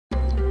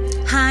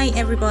Hi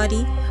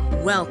everybody,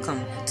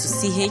 welcome to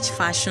CH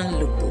Fashion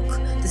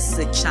Lookbook. This is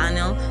a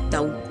channel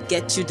that will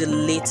get you the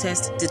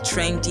latest, the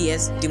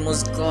trendiest, the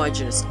most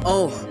gorgeous,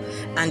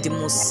 and the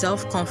most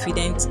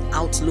self-confident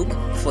outlook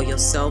for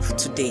yourself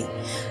today.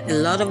 A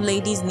lot of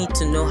ladies need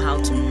to know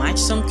how to match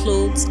some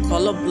clothes,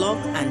 color block,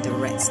 and the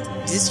rest.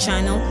 This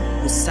channel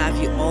will serve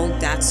you all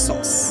that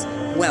sauce.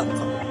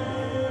 Welcome.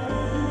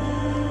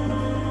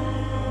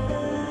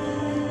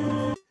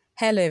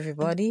 Hello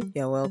everybody,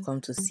 you're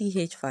welcome to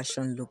CH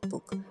Fashion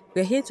Lookbook.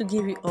 We're here to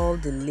give you all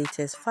the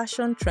latest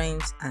fashion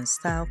trends and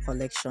style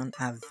collection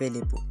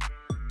available.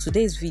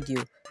 Today's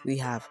video, we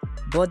have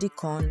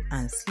bodycon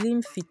and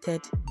slim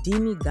fitted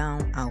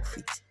demi-gown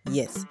outfit.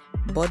 Yes,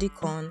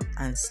 bodycon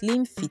and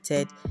slim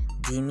fitted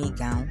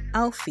demi-gown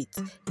outfit.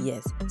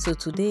 Yes, so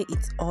today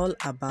it's all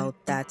about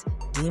that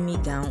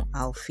demi-gown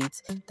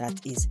outfit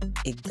that is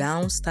a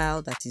gown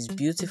style that is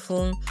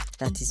beautiful,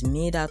 that is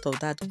made out of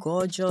that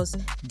gorgeous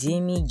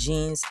demi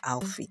jeans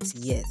outfit.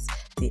 Yes,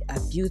 they are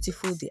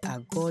beautiful, they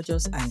are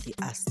gorgeous, and they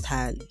are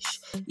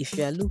stylish. If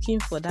you are looking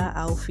for that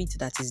outfit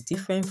that is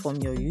different from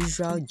your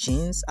usual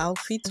jeans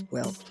outfit,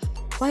 well,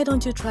 why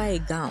don't you try a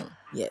gown?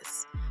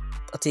 Yes,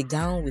 but a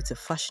gown with a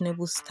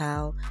fashionable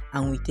style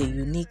and with a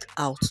unique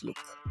outlook.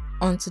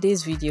 On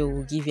today's video,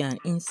 we'll give you an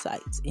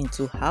insight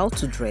into how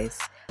to dress,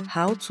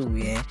 how to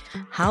wear,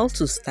 how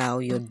to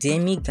style your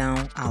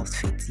demi-gown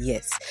outfit.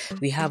 Yes,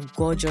 we have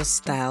gorgeous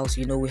styles,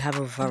 we have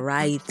a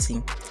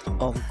variety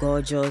of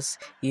gorgeous,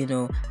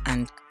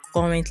 and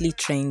currently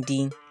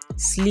trending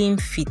slim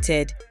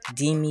fitted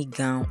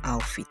demi-gown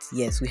outfits.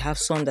 Yes, we have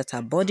some that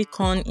are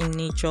bodycon in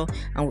nature,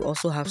 and we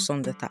also have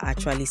some that are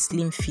actually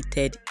slim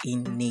fitted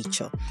in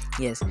nature.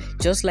 Yes,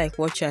 just like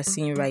what you are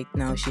seeing right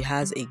now, she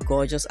has a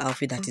gorgeous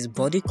outfit that is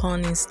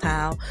bodycon in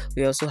style.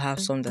 We also have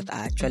some that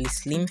are actually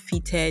slim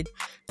fitted,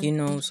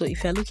 so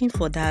if you're looking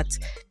for that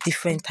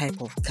different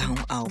type of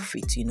gown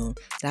outfit,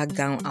 that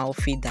gown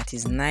outfit that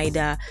is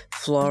neither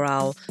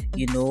floral,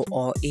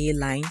 or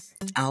A-line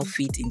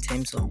outfit in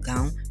terms of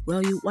gown,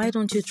 well, why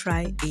don't you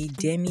try a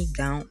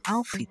demi-gown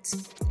outfit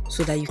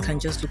so that you can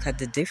just look at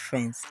the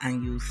difference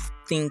and you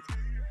think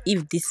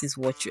if this is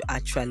what you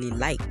actually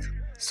like.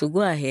 So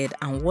go ahead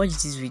and watch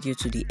this video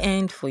to the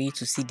end for you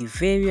to see the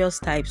various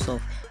types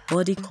of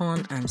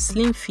bodycon and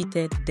slim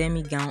fitted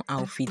demi-gown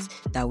outfits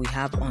that we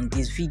have on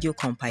this video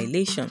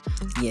compilation.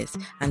 Yes,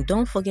 and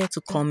don't forget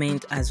to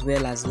comment as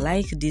well as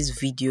like this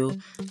video.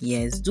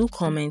 Yes, do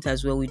comment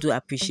as well. We do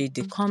appreciate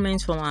the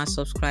comments from our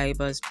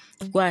subscribers.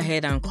 Go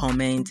ahead and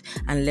comment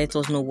and let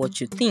us know what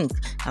you think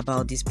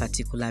about this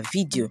particular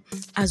video,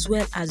 as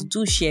well as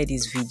do share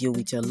this video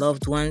with your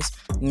loved ones.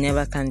 You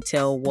never can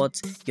tell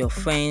what your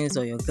friends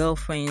or your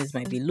girlfriends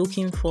might be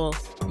looking for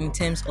in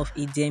terms of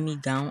a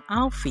demi-gown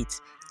outfit.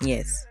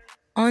 Yes,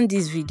 on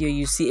this video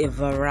you see a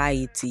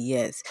variety,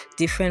 yes,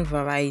 different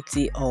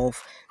variety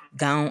of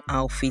gown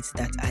outfits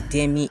that are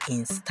demi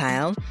in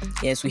style.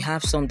 Yes, we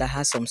have some that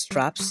has some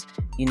straps,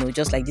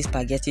 just like this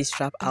spaghetti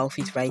strap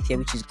outfit right here,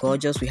 which is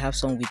gorgeous. We have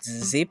some with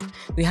zip.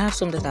 We have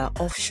some that are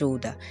off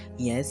shoulder,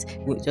 yes,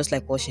 just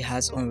like what she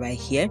has on right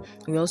here.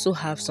 We also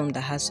have some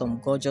that has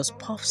some gorgeous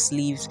puff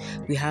sleeves.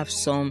 We have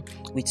some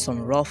with some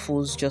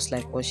ruffles, just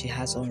like what she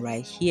has on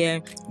right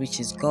here, which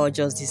is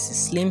gorgeous. This is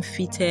slim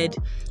fitted.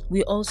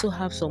 We also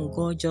have some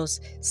gorgeous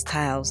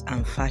styles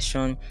and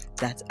fashion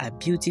that are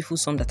beautiful,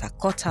 some that are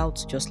cut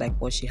out, just like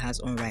what she has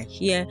on right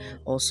here.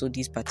 Also,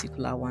 this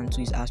particular one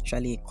too is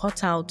actually a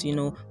cutout,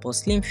 but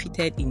slim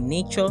fitted in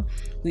nature.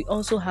 We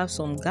also have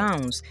some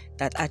gowns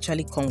that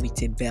actually come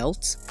with a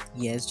belt,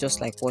 yes,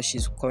 just like what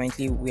she's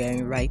currently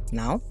wearing right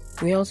now.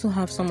 We also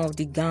have some of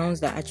the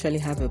gowns that actually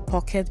have a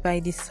pocket by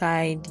the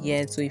side.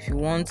 Yeah, so if you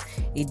want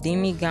a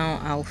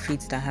demi-gown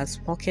outfit that has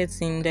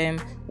pockets in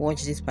them,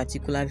 watch this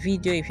particular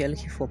video. If you're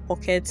looking for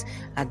pockets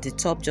at the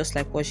top, just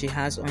like what she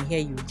has on here,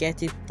 you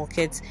get it.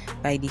 Pockets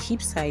by the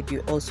hip side, you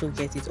also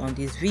get it on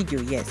this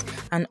video. Yes,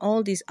 and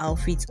all these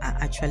outfits are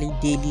actually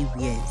daily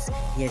wears.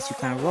 Yes, you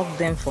can rock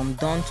them from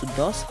dawn to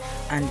dusk,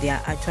 and they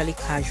are actually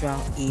casual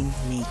in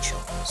nature.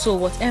 So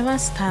whatever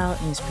style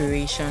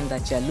inspiration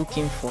that you're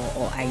looking for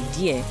or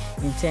idea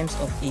in terms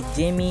of a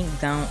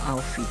demi-gown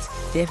outfit,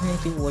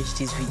 definitely watch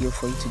this video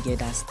for you to get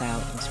that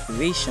style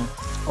inspiration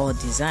or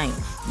design.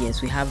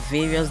 Yes, we have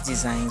various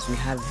designs, we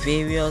have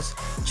various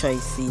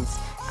choices,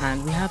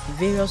 and we have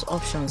various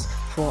options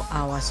for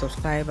our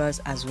subscribers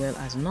as well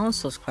as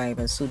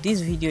non-subscribers. So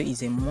this video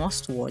is a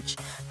must watch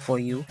for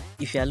you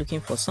if you are looking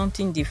for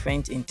something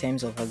different in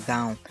terms of a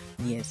gown.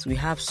 Yes, we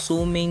have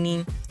so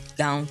many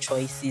gown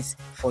choices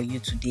for you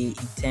today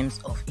in terms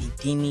of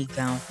a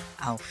demi-gown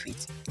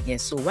outfit.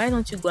 Yes, so why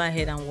don't you go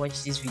ahead and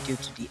watch this video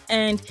to the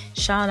end.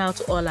 Shout out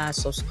to all our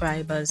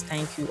subscribers.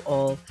 Thank you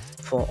all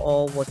for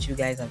all what you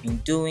guys have been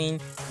doing.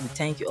 We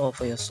thank you all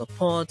for your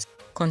support.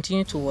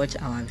 Continue to watch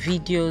our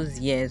videos.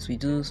 Yes, we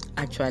do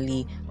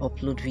actually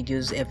upload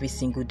videos every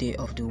single day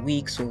of the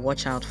week, so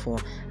watch out for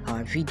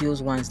our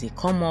videos once they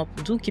come up.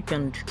 Do keep your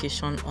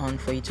notification on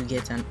for you to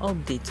get an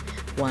update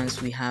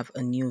once we have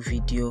a new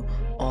video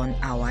on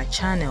our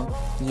channel.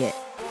 Yeah,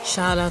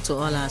 Shout out to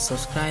all our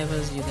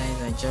subscribers. You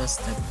guys are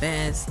just the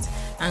best,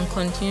 and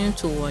continue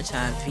to watch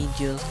our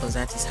videos because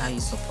that is how you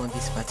support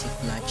this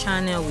particular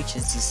channel, which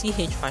is the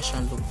CH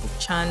Fashion Lookbook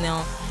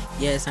channel.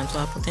 Yes, and to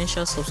our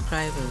potential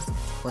subscribers,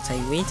 what are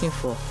you waiting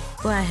for?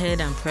 Go ahead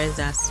and press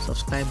that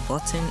subscribe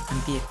button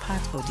and be a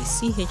part of the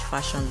CH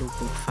Fashion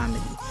Lookbook family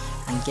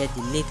and get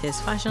the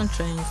latest fashion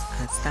trends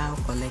and style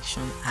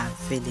collection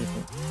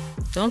available.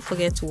 Don't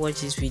forget to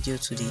watch this video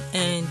to the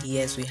end.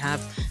 Yes, we have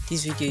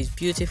this video is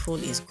beautiful,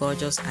 it's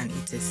gorgeous, and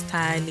it is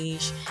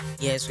stylish.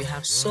 Yes, we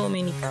have so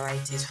many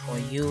varieties for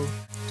you.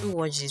 Do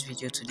watch this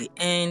video to the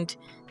end.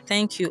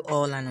 Thank you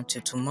all, and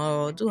until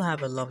tomorrow, do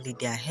have a lovely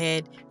day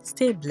ahead.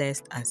 Stay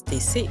blessed and stay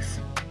safe.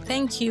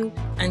 Thank you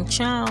and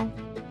ciao.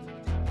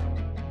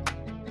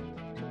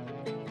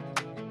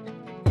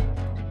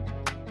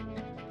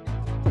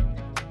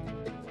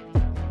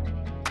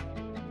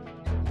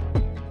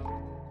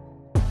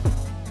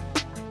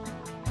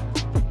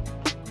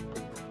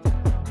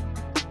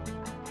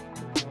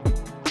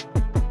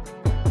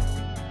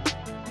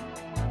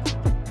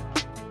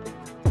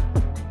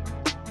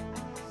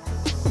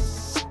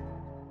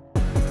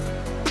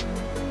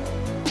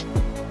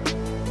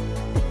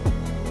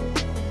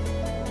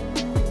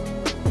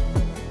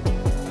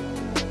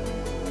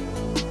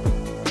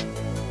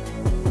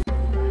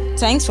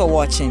 Thanks for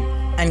watching,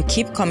 and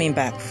keep coming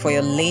back for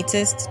your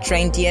latest,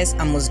 trendiest,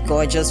 and most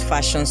gorgeous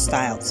fashion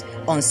styles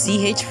on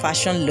CH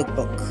Fashion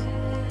Lookbook.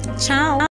 Ciao!